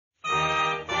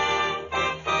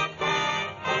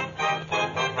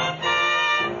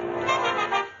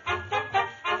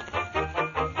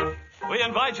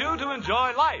invite you to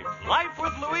enjoy Life. Life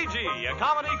with Luigi, a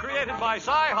comedy created by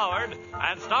Cy Howard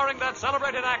and starring that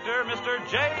celebrated actor, Mr.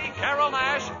 J. Carroll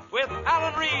Nash, with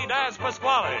Alan Reed as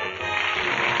Pasquale.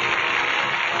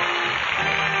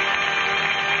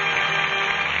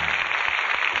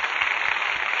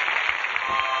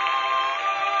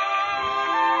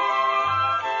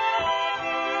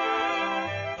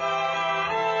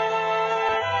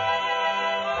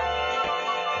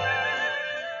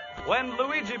 When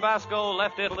Luigi Basco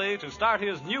left Italy to start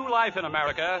his new life in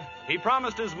America, he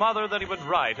promised his mother that he would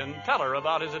write and tell her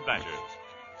about his adventures.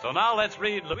 So now let's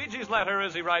read Luigi's letter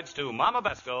as he writes to Mama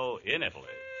Basco in Italy.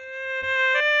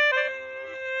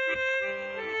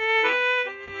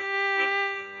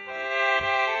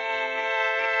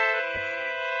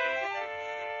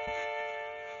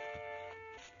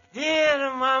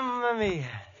 Dear Mamma Mia,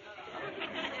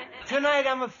 tonight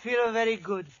I'm feel very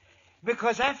good.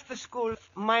 Because after school,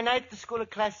 my night school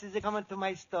classes are coming to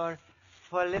my store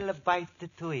for a little bite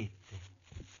to eat.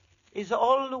 It's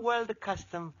all the world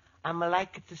custom I'm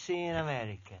like to see in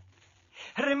America.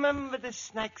 Remember the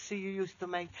snacks you used to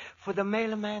make for the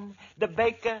mailman, the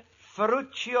baker,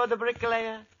 Ferruccio the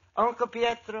bricklayer, Uncle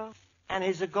Pietro, and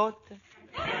his goat?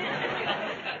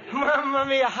 Mamma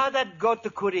mia, how that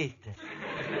goat could eat.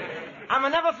 I'll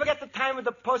never forget the time when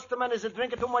the postman is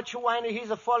drinking too much wine and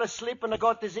he's fall asleep and the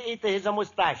goat is eating his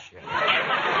mustache.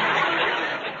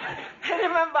 I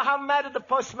remember how mad the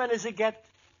postman is get.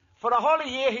 For a whole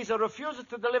year, he's refused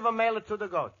to deliver mail to the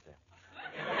goat.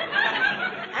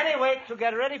 Anyway, to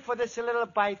get ready for this little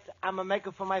bite I'm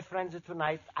making for my friends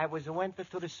tonight, I went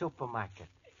to the supermarket.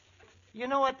 You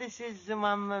know what this is,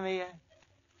 Mamma Mia?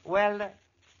 Well,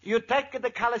 you take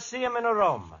the Colosseum in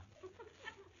Rome.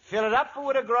 Fill it up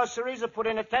with the groceries and put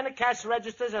in 10 cash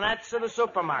registers and that's to the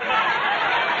supermarket.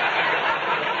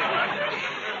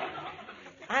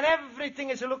 And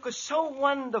everything is looking so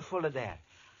wonderful there.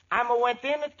 I went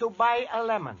in to buy a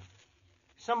lemon.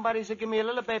 Somebody's give me a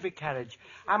little baby carriage.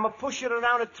 I'm push it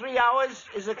around at 3 hours.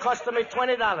 It's costing me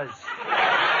 $20.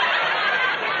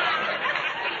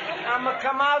 I'm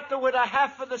come out with a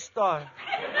half of the store.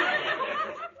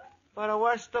 But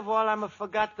worst of all, I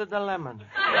forgot the lemon.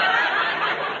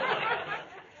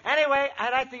 Anyway,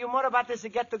 I'll write to you more about this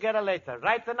get together later.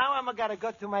 Right now, I'm gotta go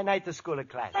to my night school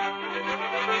class.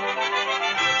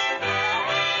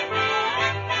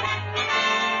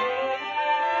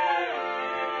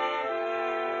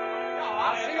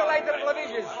 I'll see you later at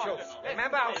Luigi's, Schultz.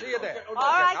 Remember, I'll see you there. All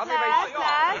right,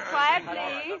 class. Quiet,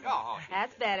 please.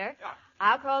 That's better.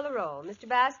 I'll call the roll. Mr.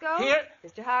 Basco? Here.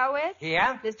 Mr. Horowitz?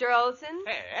 Here. Mr. Olson?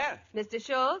 Here. Mr.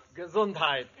 Schultz?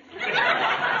 Gesundheit.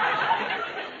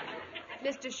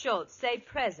 Mr. Schultz, say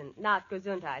present, not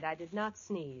Gesundheit. I did not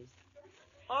sneeze.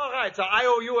 All right, so I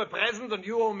owe you a present and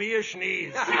you owe me a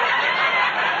sneeze. Thank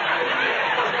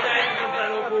you,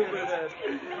 fellow Bubbles.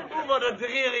 What a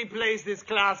dreary place this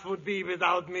class would be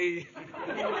without me.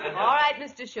 All right,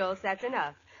 Mr. Schultz, that's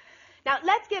enough. Now,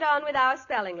 let's get on with our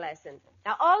spelling lesson.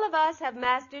 Now, all of us have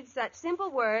mastered such simple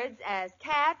words as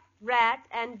cat, rat,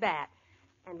 and bat.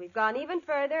 And we've gone even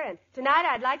further, and tonight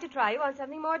I'd like to try you on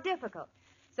something more difficult.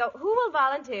 So, who will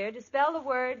volunteer to spell the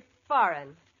word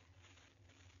foreign?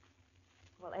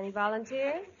 Well, any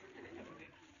volunteers?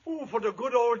 Oh, for the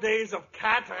good old days of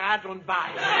cat, rat, and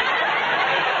bat.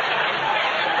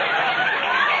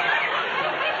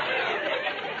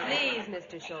 Please,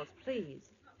 Mr. Schultz,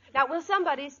 please. Now, will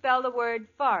somebody spell the word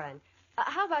foreign?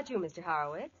 How about you, Mr.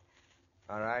 Horowitz?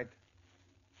 All right.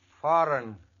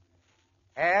 Foreign.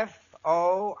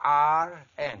 F-O-R-N.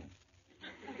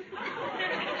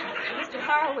 Mr.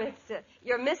 Horowitz,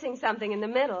 you're missing something in the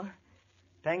middle.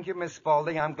 Thank you, Miss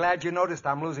Spaulding. I'm glad you noticed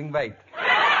I'm losing weight.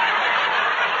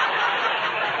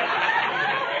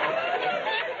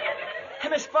 Hey,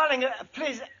 Miss Spaulding,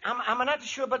 please, I'm not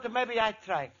sure, but maybe I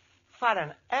try.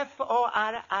 Foreign. F-O-R-I-E-G-N.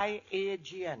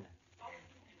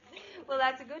 Well,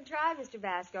 that's a good try, Mr.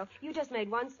 Basco. You just made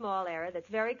one small error that's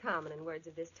very common in words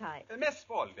of this type. Miss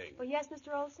Spaulding. Oh, yes,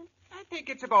 Mr. Olson? I think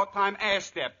it's about time I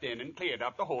stepped in and cleared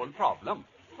up the whole problem.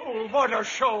 Oh, what a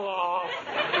show-off.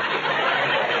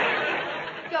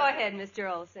 Go ahead, Mr.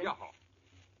 Olson. Yeah.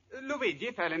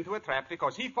 Luigi fell into a trap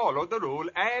because he followed the rule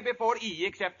A before E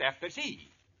except after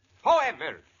C.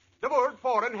 However, the word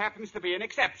foreign happens to be an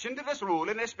exception to this rule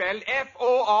and is spelled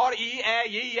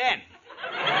F-O-R-E-A-E-N.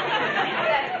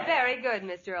 That's very good,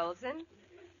 Mr. Olson.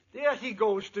 There he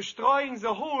goes, destroying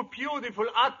the whole beautiful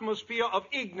atmosphere of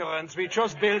ignorance we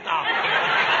just built up.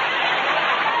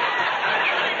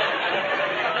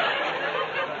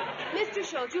 Mr.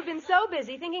 Schultz, you've been so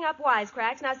busy thinking up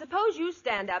wisecracks. Now, suppose you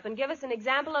stand up and give us an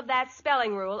example of that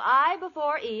spelling rule, I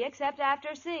before E except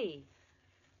after C.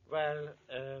 Well,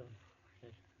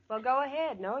 Well, go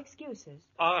ahead. No excuses.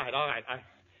 all right.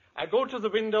 I go to the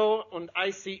window and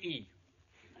I see E.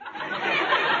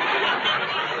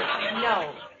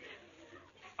 No.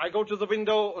 I go to the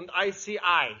window and I see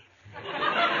I.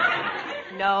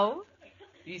 No.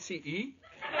 ECE?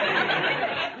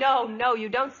 No, you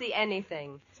don't see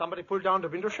anything. Somebody pull down the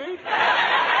window shade?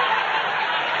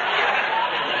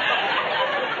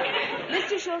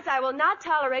 Mr. Schultz, I will not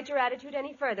tolerate your attitude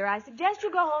any further. I suggest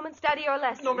you go home and study your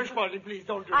lesson. No, Miss Spaulding, please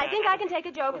don't do I that. think I can take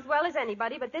a joke as well as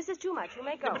anybody, but this is too much. You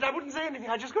may go. Yeah, but I wouldn't say anything.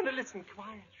 I'm just going to listen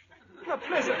quiet. No,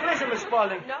 please, Miss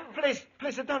Spaulding. No.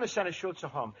 Please, don't send a Schultz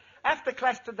home. After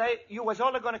class today, you was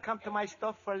all going to come to my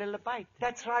store for a little bite.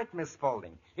 That's right, Miss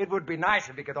Spaulding. It would be nice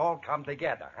if we could all come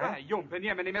together, huh? Jumpen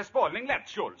Jemini Miss Spaulding, let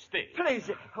Schultz stay. Please,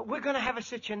 we're going to have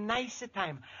such a nice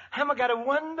time. I've got a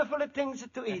wonderful things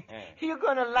to eat. You're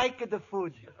going to like the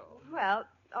food. Well,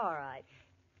 all right.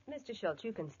 Mr. Schultz,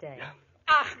 you can stay.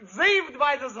 Ach, saved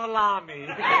by the salami.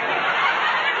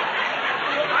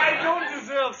 I don't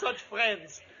deserve such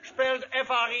friends. Spelled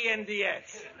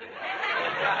F-R-E-N-D-S.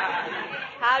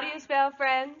 How do you spell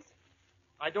friends?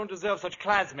 I don't deserve such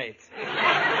classmates.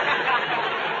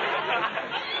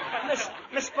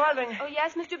 Miss Spaulding. Oh,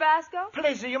 yes, Mr. Basco?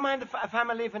 Please, do you mind if I'm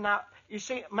leaving now? You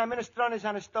see, my minestrone is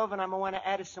on the stove, and I'm going to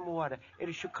add some water.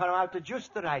 It should come out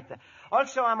just right.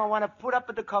 Also, I'm going to put up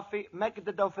the coffee, make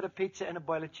the dough for the pizza, and a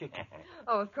boil of chicken.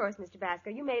 Oh, of course, Mr. Basco.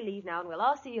 You may leave now, and we'll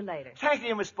all see you later. Thank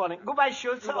you, Miss Spaulding. Goodbye,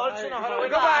 Schultz.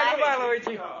 Goodbye,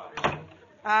 Luigi.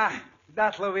 Ah,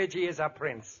 that Luigi is a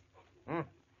prince.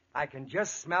 I can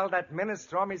just smell that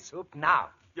minestrone soup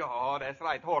now. Ja, that's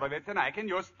right, Horowitz, and I can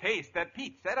just taste that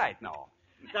pizza right now.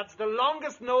 That's the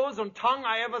longest nose and tongue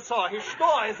I ever saw. His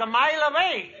store is a mile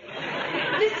away.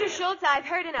 Mr. Schultz, I've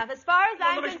heard enough. As far as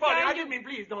I'm Miss concerned... Spaulding, I didn't mean,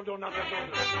 please, don't.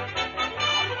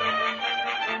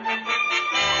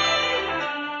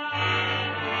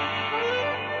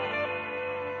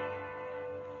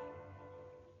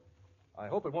 I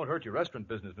hope it won't hurt your restaurant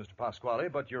business, Mr. Pasquale,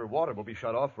 but your water will be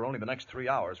shut off for only the next 3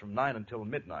 hours, from 9 until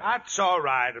midnight. That's all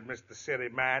right, Mr. City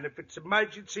Man. If it's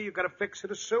emergency, you gotta fix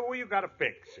the sewer, you gotta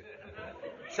fix it.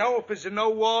 So if there's no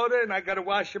water and I gotta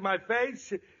wash my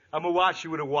face, I'm gonna wash it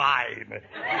with a wine.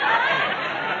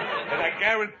 And I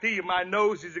guarantee you my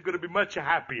nose is gonna be much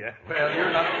happier. Well,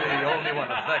 you're not the only one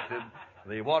affected.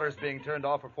 The water's being turned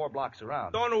off for 4 blocks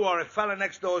around. Don't worry, fella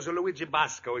next door is Luigi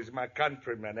Basco. He's my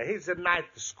countryman. He's at night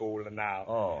school now.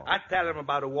 Oh. I tell him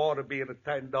about the water being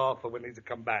turned off when he's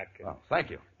come back. Oh,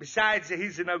 thank you. Besides,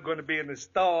 he's not going to be in the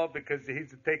store because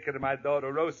he's taking my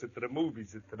daughter Rosa to the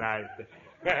movies tonight.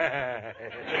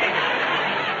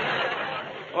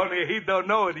 Only he don't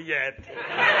know it yet.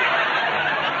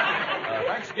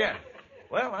 Thanks again.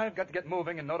 Well, I've got to get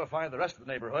moving and notify the rest of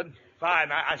the neighborhood.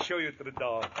 Fine, I'll show you to the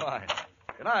door. Fine.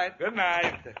 Good night. Good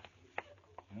night.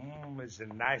 It's a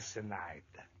nice night.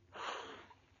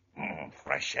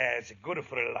 Fresh air is good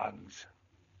for the lungs.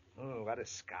 Oh, what a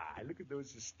sky. Look at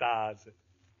those stars.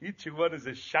 Each one is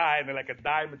a shining like a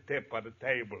diamond tip on the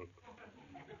table.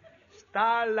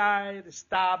 Starlight,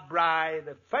 star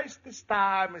bright, first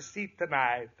star I see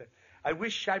tonight. I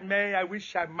wish I may, I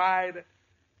wish I might.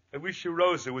 I wish your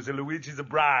Rosa was a Luigi's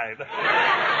bride.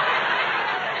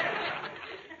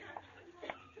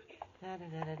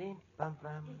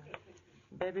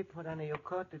 Baby, put on your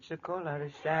coat. It's a cold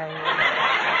outside.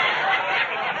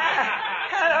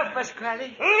 Hello,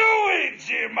 Pasquale.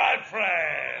 Luigi, my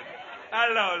friend.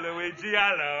 Hello, Luigi.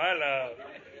 Hello.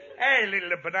 Hey,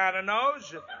 little banana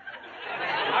nose.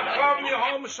 How come you're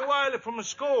home so early from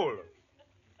school?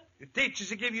 The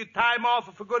teachers give you time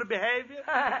off for good behavior?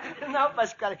 No,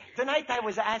 Pasquale. Tonight I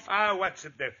was asked... What's the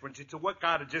difference? It's a work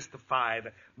out of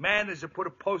justified. Man is to put a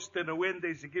poster in the window.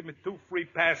 He's to give me 2 free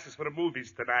passes for the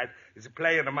movies tonight. He's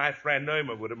playing to my friend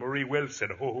Neumann with a Marie Wilson.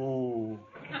 Ooh.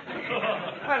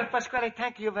 Well, Pasquale,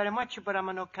 thank you very much, but I'm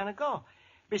not going to go.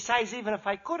 Besides, even if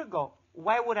I could go,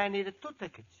 why would I need 2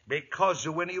 tickets? Because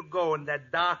when you go in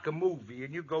that dark movie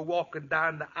and you go walking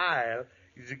down the aisle...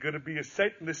 Is it going to be a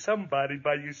certain somebody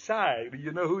by your side?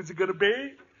 You know who's it going to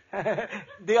be?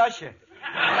 The usher.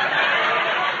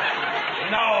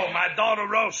 No, my daughter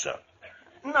Rosa.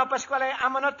 No, Pasquale,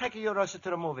 I'm not taking your Rosa to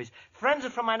the movies. Friends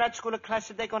from my night school class,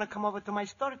 they're going to come over to my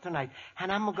store tonight,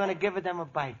 and I'm going to give them a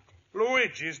bite.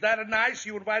 Luigi, is that nice?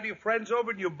 You invite your friends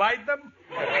over and you bite them?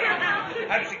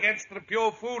 That's against the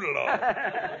pure food law.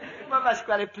 Well,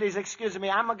 Pasquale, please excuse me.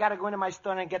 I'm got to go into my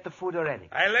store and get the food already.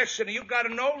 Hey, listen, you got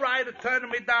no right to turn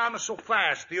me down so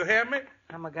fast. Do you hear me?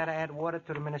 I'm got to add water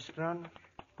to the minestrone.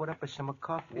 put up with some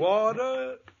coffee.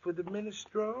 Water for the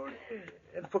minestrone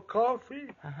and for coffee?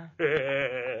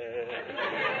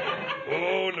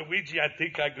 Oh, Luigi, I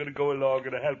think I'm going to go along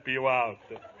and help you out.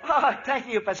 Oh, thank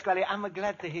you, Pasquale. I'm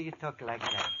glad to hear you talk like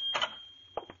that.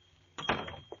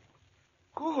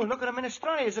 Oh, look at the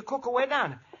minestrone. There's a cooker way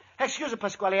down. Excuse me,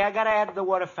 Pasquale. I got to add the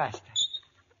water fast.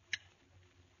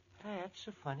 Hey, that's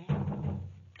so funny.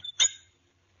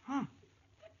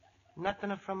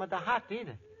 Nothing from the hot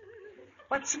either.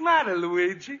 What's the matter,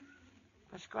 Luigi?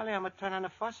 Pasquale, I'm going to turn on the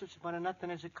faucets, but nothing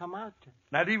has come out.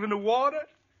 Not even the water?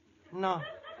 No.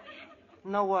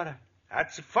 No water.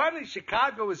 That's funny.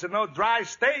 Chicago is a no dry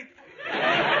state.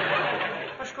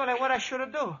 Pasquale, what I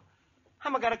should do?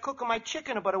 I'm going to cook my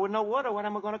chicken, but with no water, what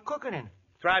am I going to cook it in?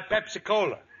 Try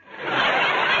Pepsi-Cola.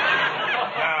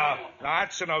 No,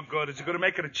 that's no good. It's going to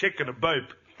make it a chicken, a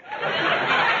burp.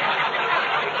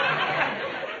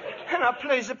 No,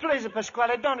 please,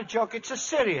 Pasquale, don't joke. It's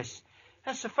serious.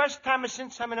 That's the first time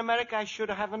since I'm in America I should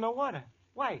have no water.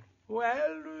 Why?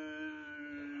 Well,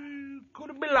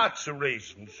 could be lots of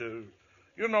reasons.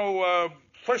 You know,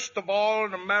 first of all,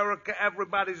 in America,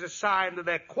 everybody's assigned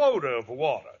their quota of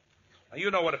water. Now, you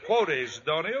know what a quota is,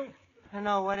 don't you?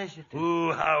 No, what is it?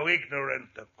 Ooh, how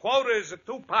ignorant. A quota is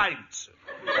 2 pints.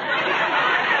 Now,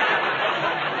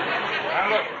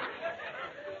 look.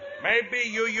 Maybe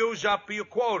you use up your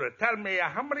quota. Tell me,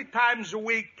 how many times a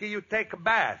week you take a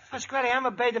bath? Pasquale,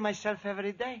 I'm bathing myself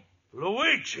every day.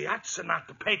 Luigi, that's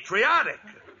not patriotic.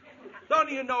 Don't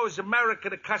you know, is America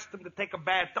accustomed to take a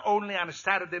bath only on a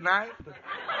Saturday night?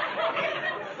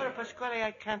 But Pasquale, I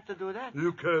can't do that.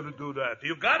 You can't do that.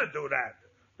 You gotta do that.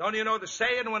 Don't you know the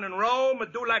saying, when in Rome,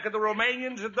 do like the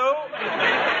Romanians do?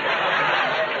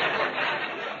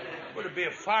 Would be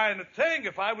a fine thing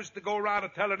if I was to go around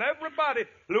and telling everybody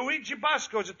Luigi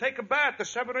Basco's to take a bath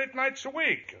 7 or 8 nights a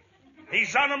week.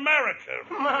 He's un-American.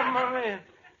 Mamma mia.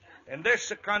 In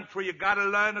this country, you gotta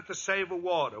learn to save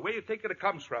water. Where you think it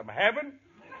comes from? Heaven?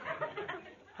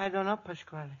 I don't know,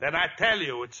 Pasquale. Then I tell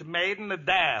you, it's made in the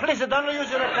dam. Please, don't use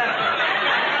it at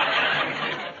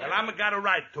that. Well, I'm got a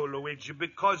right to, Luigi,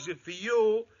 because if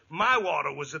you, my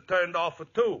water was turned off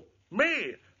too.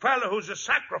 Me, fella who's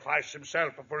sacrificed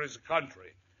himself for his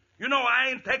country. You know, I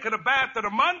ain't taken a bath in a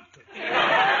month.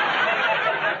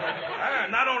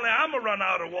 Not only I'm a run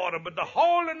out of water, but the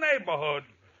whole neighborhood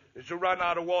is a run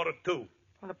out of water too.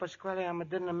 Well, Pasquale, I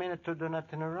didn't mean to do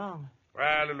nothing wrong.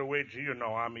 Well, Luigi, you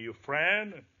know I'm your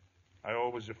friend. I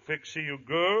always fix you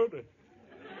good.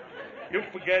 You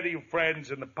forget your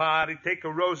friends in the party, take a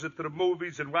Rosa to the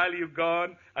movies, and while you're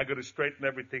gone, I'm going to straighten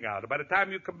everything out. By the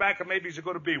time you come back, maybe there's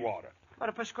going to be water.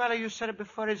 But, Pasquale, you said it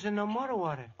before there's no more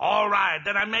water. All right,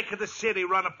 then I make the city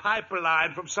run a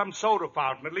pipeline from some soda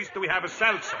fountain. At least we have a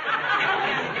seltzer.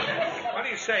 What do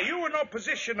you say? You were in no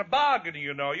position of bargaining,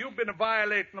 you know. You've been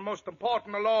violating the most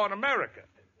important law in America,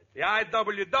 the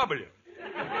IWW.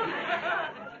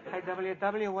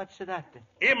 IWW, what's that?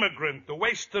 Immigrant, the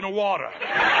wasting of water.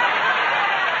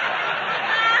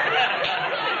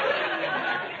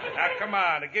 Now, come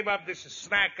on, give up this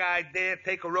snack idea,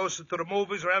 take a Rosa to the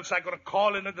movies, or else I'm going to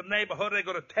call into the neighborhood. They're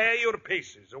going to tear you to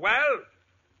pieces. Well?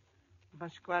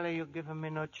 Pasquale, you're giving me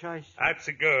no choice. That's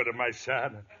good, my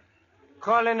son.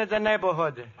 Call into the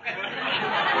neighborhood.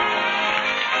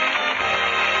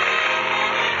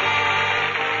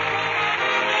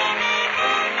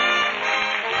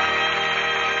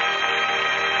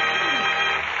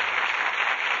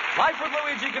 Life with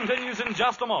Luigi continues in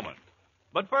just a moment.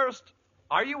 But first,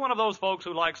 are you one of those folks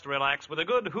who likes to relax with a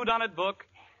good whodunit book?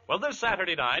 Well, this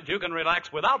Saturday night, you can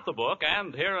relax without the book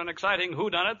and hear an exciting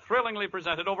whodunit thrillingly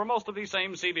presented over most of these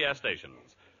same CBS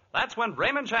stations. That's when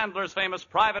Raymond Chandler's famous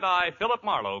private eye, Philip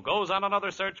Marlowe, goes on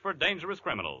another search for dangerous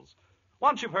criminals.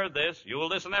 Once you've heard this, you will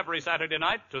listen every Saturday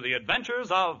night to the adventures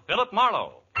of Philip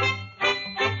Marlowe.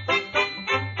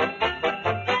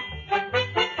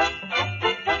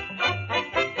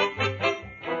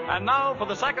 And now, for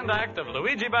the second act of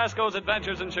Luigi Basco's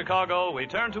adventures in Chicago, we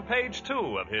turn to page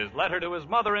 2 of his letter to his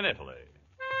mother in Italy.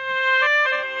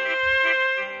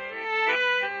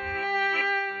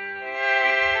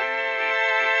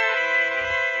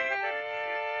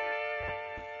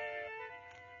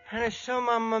 And so,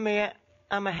 Mamma Mia,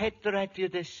 I'm a hate to write you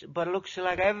this, but it looks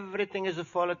like everything is a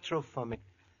falling through for me.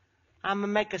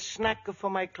 I'm make a snack for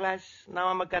my class. Now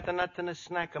I'm got nothing to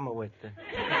snack with.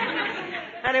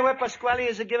 Anyway, Pasquale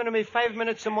is giving me 5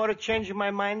 minutes or more to change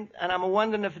my mind, and I'm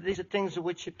wondering if these things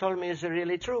which he told me is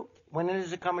really true. When it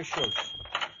is come shows.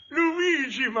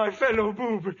 Luigi, my fellow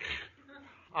boob.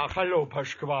 Hello,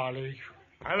 Pasquale.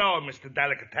 Hello, Mr.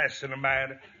 Delicatessen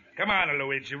man. Come on,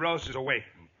 Luigi. Rosa's away.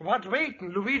 What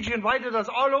waiting? Luigi invited us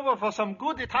all over for some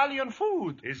good Italian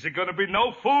food. Is there gonna be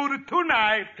no food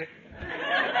tonight?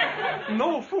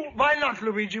 No food? Why not,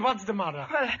 Luigi? What's the matter?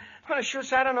 Well,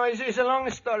 Schultz, I don't know. It's a long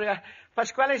story.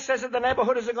 Pasquale says that the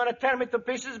neighborhood is going to tear me to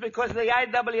pieces because the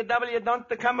IWW don't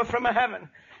come from heaven.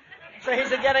 So he's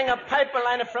getting a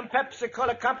pipeline from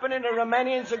Pepsi-Cola Company, and the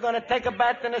Romanians are going to take a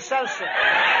bath in a salsa.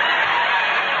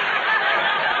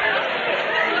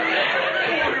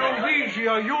 Oh, Luigi,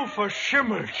 are you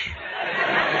verschimmelt?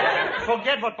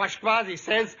 Forget what Pasquale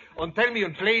says and tell me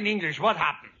in plain English what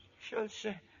happened. Schultz,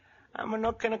 I'm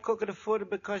not going to cook the food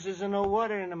because there's no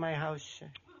water in my house.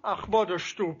 Ach, what a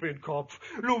stupid Kopf.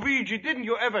 Luigi, didn't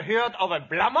you ever hear of a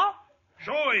plumber?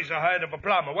 Sure, he's a heard of a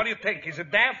plumber. What do you think? He's a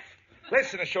deaf?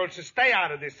 Listen, Schultz, stay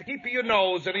out of this. Keep your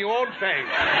nose and your own face.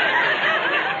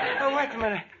 Oh, wait a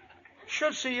minute.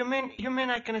 Schultz, you mean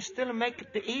I can still make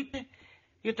it to eat?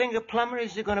 You think a plumber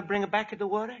is going to bring back the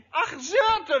water? Ach,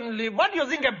 certainly. What do you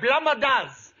think a plumber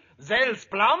does? Sells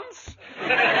plums?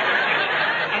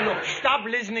 And look, stop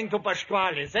listening to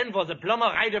Pasquale. Send for the plumber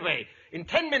right away. In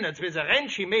 10 minutes, with a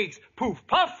wrench, he makes poof,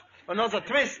 puff, another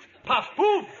twist, puff,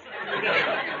 poof.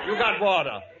 You got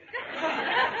water.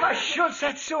 Oh, Schultz,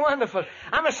 that's so wonderful.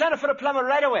 I'm a sender for the plumber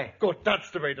right away. Good,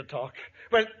 that's the way to talk.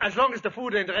 Well, as long as the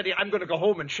food ain't ready, I'm going to go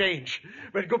home and change.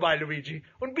 Well, goodbye, Luigi.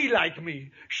 And be like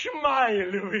me.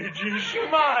 Smile, Luigi,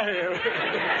 smile.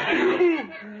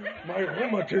 My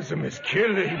rheumatism is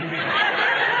killing me.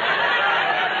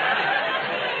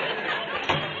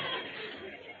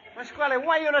 Pasquale,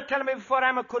 why you not telling me before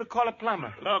I could call a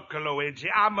plumber? Look,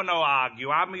 Luigi, I'm no argue.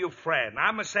 I'm your friend.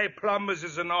 I'm say plumbers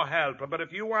is no help. But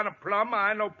if you want a plumber,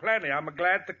 I know plenty. I'm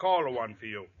glad to call one for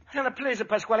you. Now, please,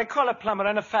 Pasquale, call a plumber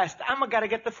and fast. I'm got to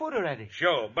get the food ready.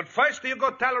 Sure, but first you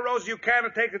go tell Rose you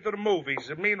can't take it to the movies.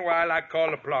 And meanwhile, I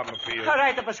call a plumber for you. All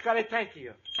right, Pasquale, thank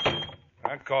you.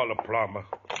 I call a plumber.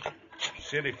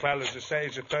 City fellas that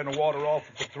says to turn the water off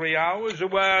for 3 hours,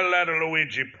 well, let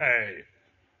Luigi pay.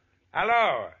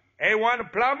 Hello? A1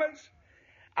 of plumbers?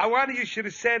 I wonder you should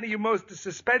have sent you most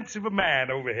suspensive man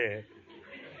over here.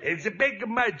 It's a big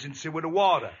emergency with the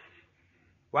water.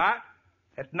 What?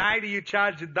 At night you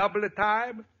charge double the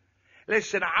time?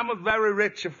 Listen, I'm a very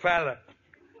rich fella.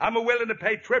 I'm willing to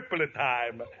pay triple the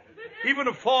time. Even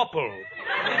a fourple.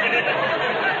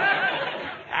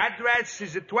 Address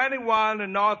is at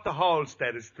 21 North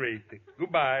Halstead Street.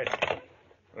 Goodbye.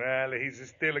 Well, he's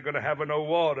still going to have no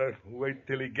water. Wait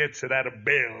till he gets it out of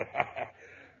bill.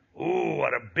 Ooh,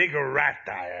 what a big rat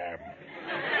I am.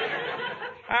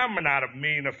 I'm not a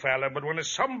mean fella, but when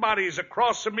somebody is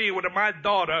across of me with my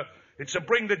daughter, it's to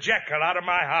bring the Jekyll out of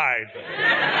my hide.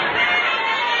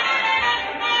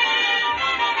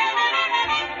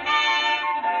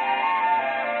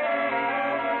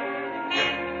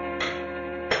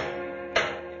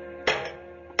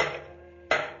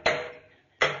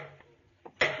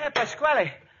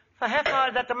 Pasquale, for half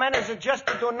hour that the man is just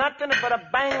to do nothing but a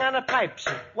bang on the pipes.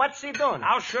 What's he doing?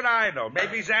 How should I know?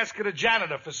 Maybe he's asking a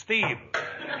janitor for steam.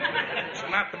 It's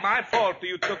not my fault that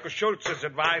you took Schultz's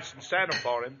advice and sent him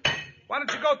for him. Why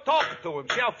don't you go talk to him,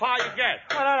 see how far you get?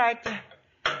 Well, all right.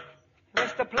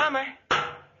 Mr. Plumber.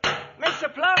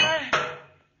 Mr. Plumber.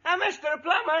 Mr.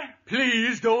 Plumber.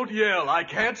 Please don't yell. I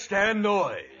can't stand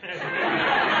noise.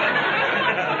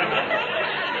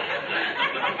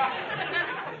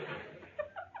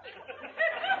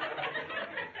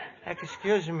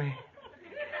 Excuse me.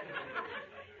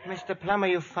 Mr. Plumber,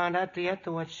 you found out yet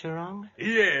what's wrong?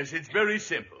 Yes, it's very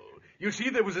simple. You see,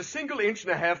 there was a 1.5-inch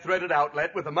threaded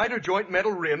outlet with a miter joint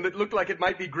metal rim that looked like it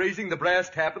might be grazing the brass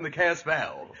tap and the cast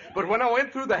valve. But when I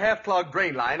went through the half-clogged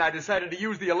drain line, I decided to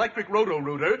use the electric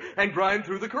roto-rooter and grind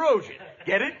through the corrosion.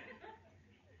 Get it?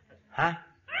 Huh?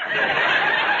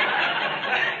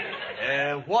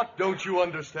 What don't you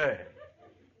understand?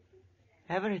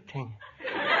 Everything.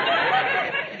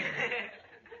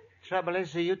 Trouble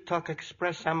is, you talk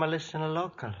express, I'm a listener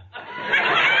local.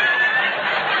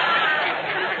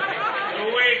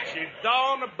 Luigi,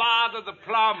 don't bother the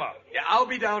plumber. Yeah, I'll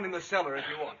be down in the cellar if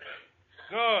you want.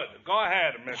 Good. Go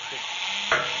ahead, mister.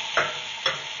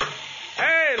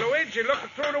 Hey, Luigi, look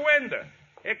through the window.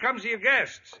 Here comes your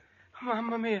guests.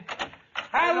 Mamma mia.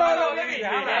 Hello, Luigi.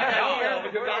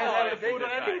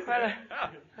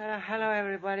 Hello,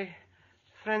 everybody.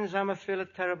 Friends, I'm feeling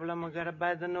terrible. I'm got a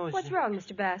bad news. What's wrong,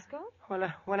 Mr. Basco?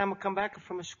 Well, when I'm come back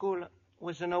from school,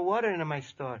 was no water in my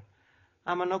store.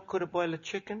 I'm no could boil a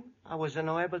chicken. I was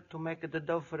no able to make the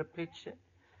dough for the pizza.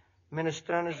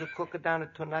 Minestrone is cook down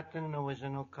to nothing, and there was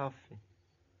no coffee.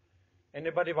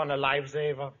 Anybody want a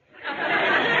lifesaver?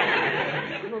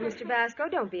 Well, Mr. Basco,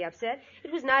 don't be upset.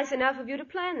 It was nice enough of you to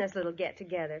plan this little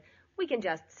get-together. We can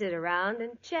just sit around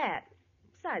and chat.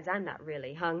 Besides, I'm not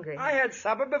really hungry. I had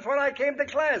supper before I came to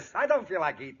class. I don't feel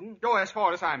like eating. Oh, as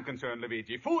far as I'm concerned,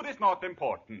 Luigi, food is not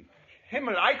important.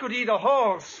 Himmel, I could eat a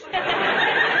horse.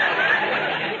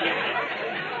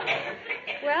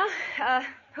 Well,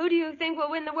 who do you think will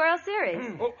win the World Series?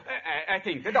 Oh, I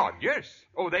think the Dodgers.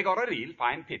 Oh, they got a real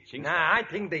fine pitching. Nah, I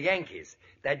think the Yankees.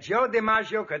 That Joe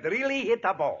DiMaggio could really hit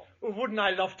a ball. Wouldn't I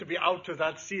love to be out to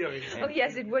that series? Oh,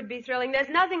 yes, it would be thrilling. There's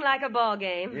nothing like a ball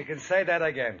game. You can say that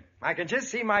again. I can just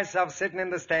see myself sitting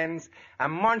in the stands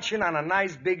and munching on a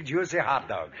nice, big, juicy hot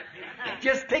dog.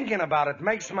 Just thinking about it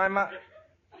makes my mouth...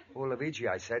 Oh, Luigi,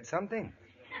 I said something.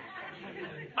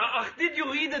 Did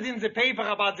you read it in the paper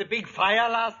about the big fire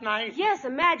last night? Yes,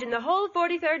 imagine the whole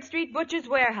 43rd Street Butcher's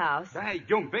Warehouse. By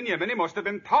jumping Yemeni, must have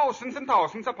been thousands and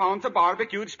thousands of pounds of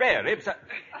barbecued spare ribs.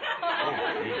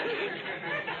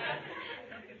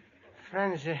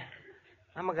 Friends,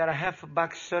 I'm got a half a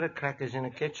box soda crackers in the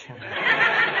kitchen.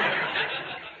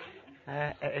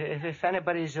 If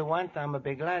anybody's a want, I'm a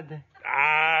big lad.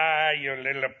 Ah, you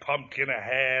little pumpkin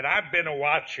ahead. I've been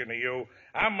a-watching of you.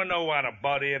 I'm no one to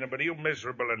butt in, but you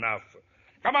miserable enough.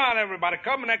 Come on, everybody.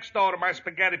 Come next door to my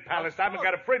spaghetti palace. I've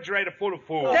got a refrigerator full of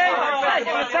food. Thank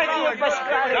you,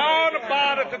 Pasquale. Don't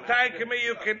bother to thank me.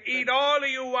 You can eat all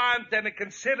you want and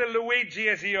consider Luigi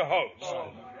as your host.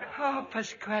 Oh,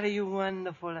 Pasquale, you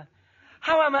wonderful.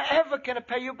 How am I ever going to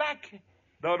pay you back?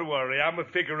 Don't worry. I'm going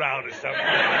to figure out something. All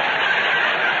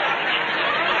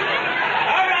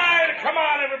right. Come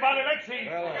on, everybody. Let's eat.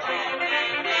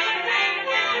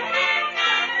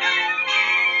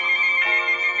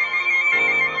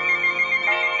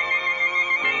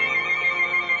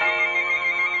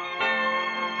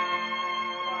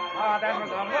 Oh, that was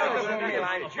a wonderful meal.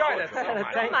 I enjoyed it so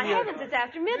much. Thank My you. heavens, it's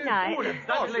after midnight.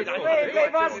 Hey,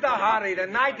 what's the hurry? The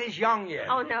night is young yet.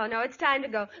 Oh, no, it's time to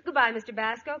go. Goodbye, Mr.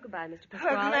 Basco. Goodbye, Mr. Good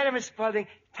Pasquale. night, Miss Spaulding.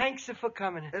 Thanks for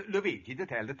coming. Luigi, to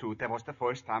tell the truth, that was the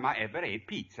first time I ever ate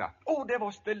pizza. Oh, that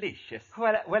was delicious.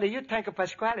 Well, you thank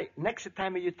Pasquale. Next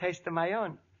time you taste my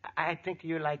own, I think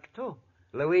you like too.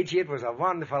 Luigi, it was a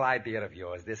wonderful idea of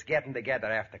yours, this getting together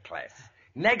after class.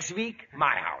 Next week,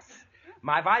 my house.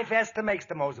 My wife Esther makes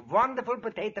the most wonderful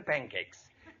potato pancakes.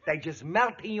 They just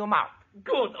melt in your mouth.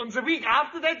 Good. And the week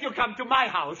after that, you come to my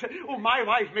house. Oh, my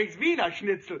wife makes Wiener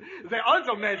Schnitzel. They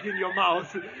also melt in your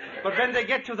mouth. But when they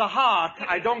get to the heart,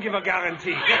 I don't give a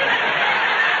guarantee.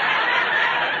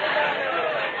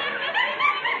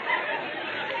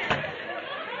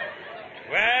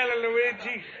 Well,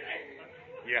 Luigi,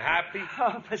 you happy?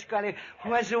 Oh, Pasquale,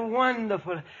 was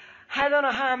wonderful. I don't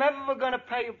know how I'm ever going to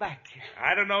pay you back.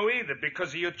 I don't know either,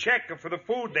 because of your check for the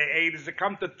food they ate has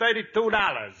come to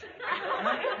 $32.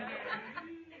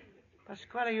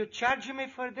 Pasquale, you charging me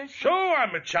for this? Sure,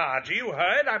 I'm a charger. You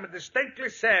heard? I'm distinctly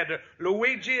said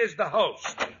Luigi is the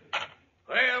host.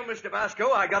 Well, Mr. Basco,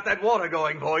 I got that water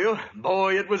going for you.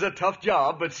 Boy, it was a tough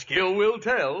job, but skill will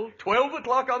tell. 12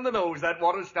 o'clock on the nose, that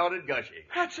water started gushing.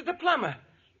 That's the plumber.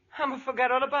 I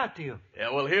forgot all about you.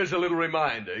 Yeah, well, here's a little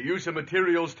reminder. Use of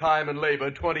materials, time, and labor,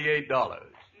 $28.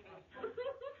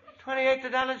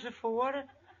 $28 for water?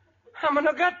 I'm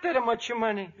not got that much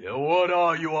money. Yeah, what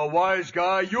are you, a wise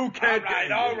guy? You can't...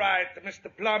 All right, Mr.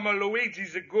 Plummer.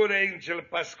 Luigi's a good angel.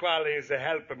 Pasquale is a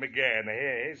help him again.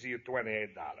 Here's your $28.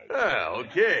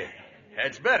 Okay.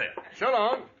 That's better. So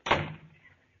long.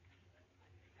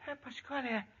 Hey,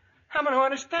 Pasquale, I don't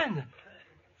understand.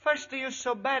 First you're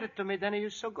so bad to me, then you're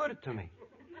so good to me.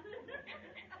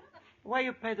 Why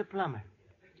you pay the plumber?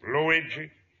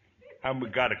 Luigi,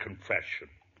 I've got a confession.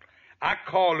 I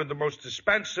called it the most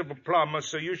expensive plumber,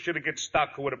 so you should have get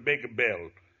stuck with a bigger bill.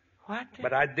 What?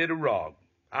 But I did it wrong.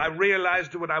 I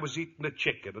realized it when I was eating the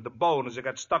chicken, and the bone as it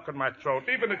got stuck in my throat.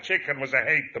 Even the chicken was a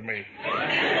hate to me.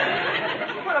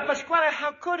 Well, Pasquale,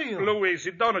 how could you?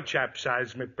 Luigi, don't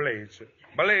chapsize me, please.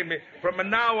 Believe me, from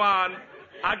now on,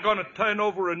 I'm going to turn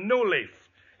over a new leaf.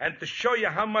 And to show you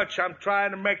how much I'm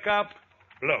trying to make up,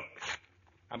 look,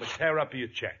 I'm going to tear up your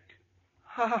check.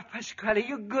 Oh, Pasquale,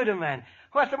 you good man.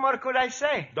 What more could I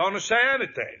say? Don't say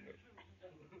anything.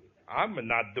 I'm going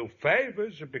to not do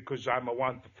favors because I'm going to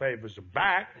want the favors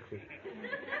back.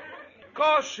 Of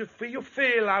course, if you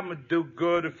feel I'm going to do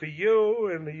good for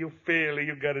you and you feel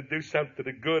you got to do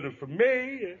something good for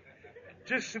me,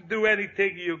 just to do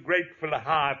anything your grateful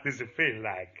heart does it feel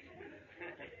like.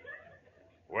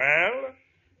 Well?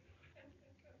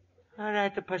 All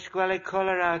right, Pasquale, call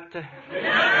her out.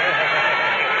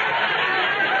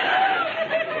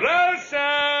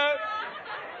 Rosa!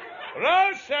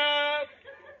 Rosa!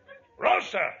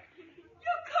 Rosa!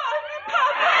 You called me,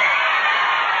 Papa!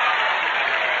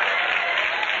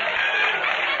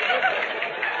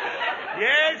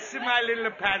 Yes, Yes, my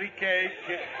little patty cake.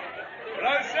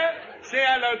 Rosa, say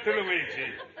hello to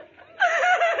Luigi.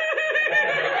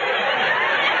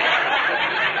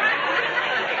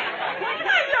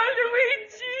 Hello,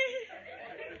 Luigi.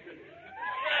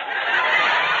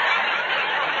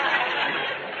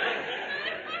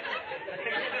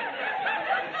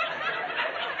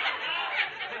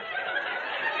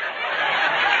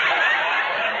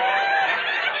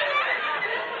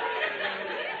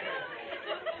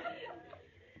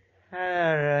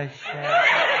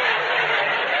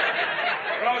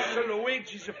 Rosa,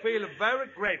 Luigi's feeling very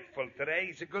grateful today.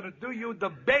 He's going to do you the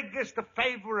biggest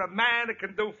favor a man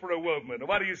can do for a woman.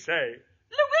 What do you say?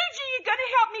 Luigi, you gonna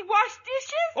help me wash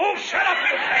dishes? Oh, shut up,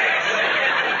 you face!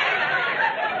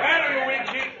 Well,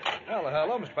 Luigi. Well,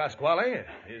 hello, Mr. Pasquale.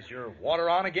 Is your water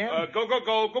on again?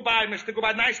 Go. Goodbye, mister.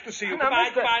 Goodbye. Nice to see you. No, Goodbye,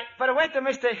 mister, goodbye. but wait a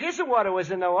mister. His water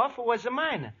wasn't no off. It was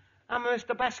mine. I'm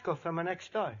Mr. Basco from the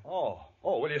next door. Oh,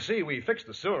 well, you see, we fixed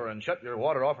the sewer and shut your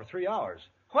water off for 3 hours.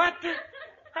 What?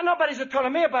 Nobody's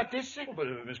told me about this. Oh, but,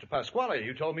 Mr. Pasquale,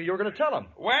 you told me you were going to tell him.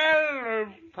 Well,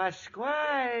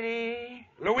 Pasquale.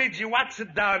 Luigi, what's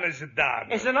it done is it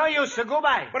done. It's no use.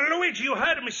 Goodbye. But, Luigi, you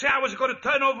heard me say I was going to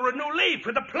turn over a new leaf,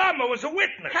 and the plumber was a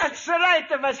witness. That's right,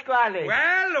 Pasquale.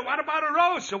 Well, what about a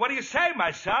Rosa? What do you say,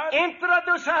 my son?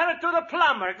 Introduce her to the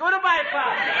plumber. Goodbye,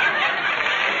 Pop.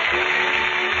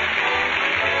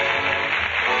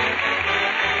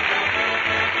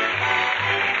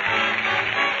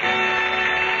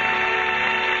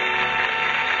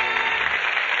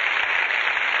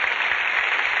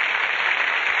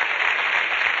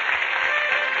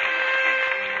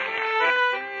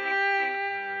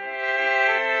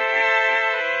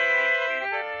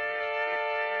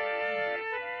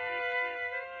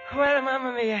 Well,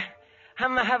 Mamma Mia,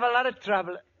 I'm going to have a lot of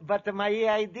trouble, but my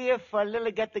idea for a little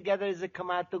get-together is to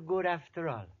come out to good after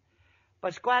all.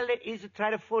 Pasquale is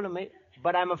trying to fool me,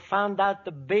 but I'm found out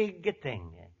the big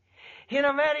thing. In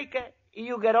America,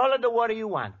 you get all of the water you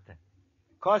want.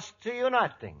 Costs you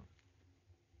nothing.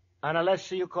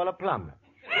 Unless you call a plumber.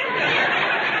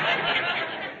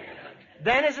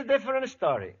 Then it's a different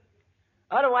story.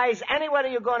 Otherwise, anywhere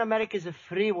you go in America is a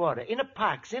free water. In the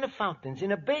parks, in the fountains, in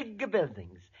the big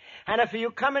buildings. And if you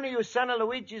come into your son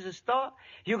Luigi's store,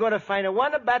 you're going to find a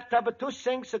one bathtub, 2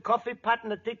 sinks, a coffee pot,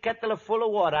 and a tea kettle full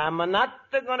of water. I'm not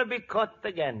going to be caught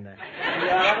again.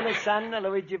 Your only son,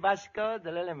 Luigi Basco,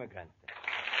 the little immigrant.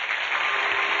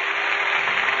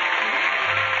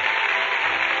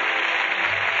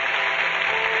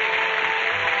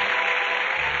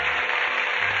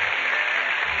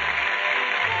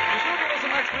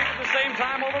 Same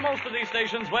time over most of these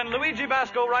stations when Luigi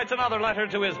Basco writes another letter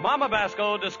to his Mama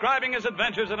Basco describing his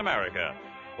adventures in America.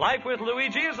 Life with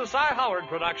Luigi is a Cy Howard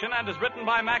production and is written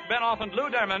by Mac Benoff and Lou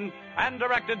Derman and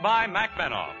directed by Mac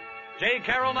Benoff. J.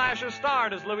 Carroll Nash is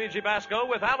starred as Luigi Basco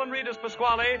with Alan Reed as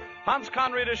Pasquale, Hans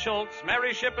Conried as Schultz,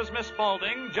 Mary Shipp as Miss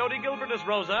Spaulding, Jody Gilbert as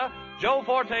Rosa, Joe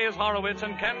Forte as Horowitz,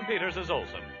 and Ken Peters as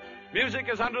Olson. Music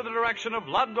is under the direction of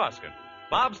Lud Gluskin.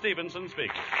 Bob Stevenson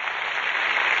speaking.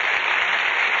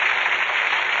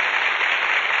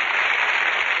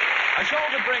 A show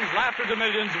that brings laughter to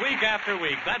millions week after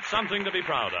week. That's something to be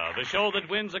proud of. A show that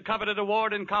wins a coveted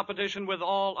award in competition with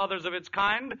all others of its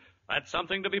kind. That's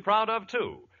something to be proud of,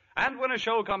 too. And when a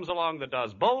show comes along that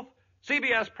does both,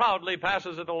 CBS proudly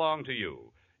passes it along to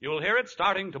you. You'll hear it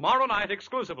starting tomorrow night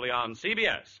exclusively on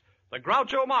CBS. The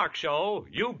Groucho Marx Show,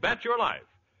 You Bet Your Life.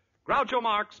 Groucho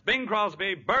Marx, Bing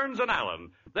Crosby, Burns, and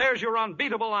Allen. There's your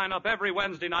unbeatable lineup every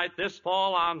Wednesday night this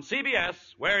fall on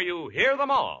CBS, where you hear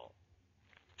them all.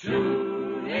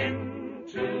 Tune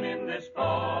in this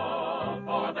fall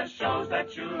for the shows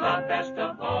that you love best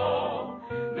of all.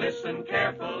 Listen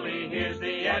carefully, here's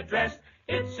the address.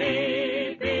 It's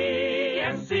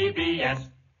CBS.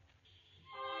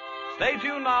 Stay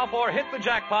tuned now for Hit the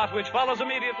Jackpot, which follows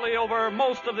immediately over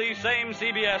most of these same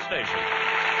CBS stations.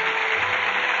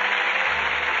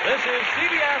 This is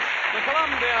CBS, the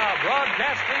Columbia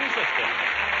Broadcasting System.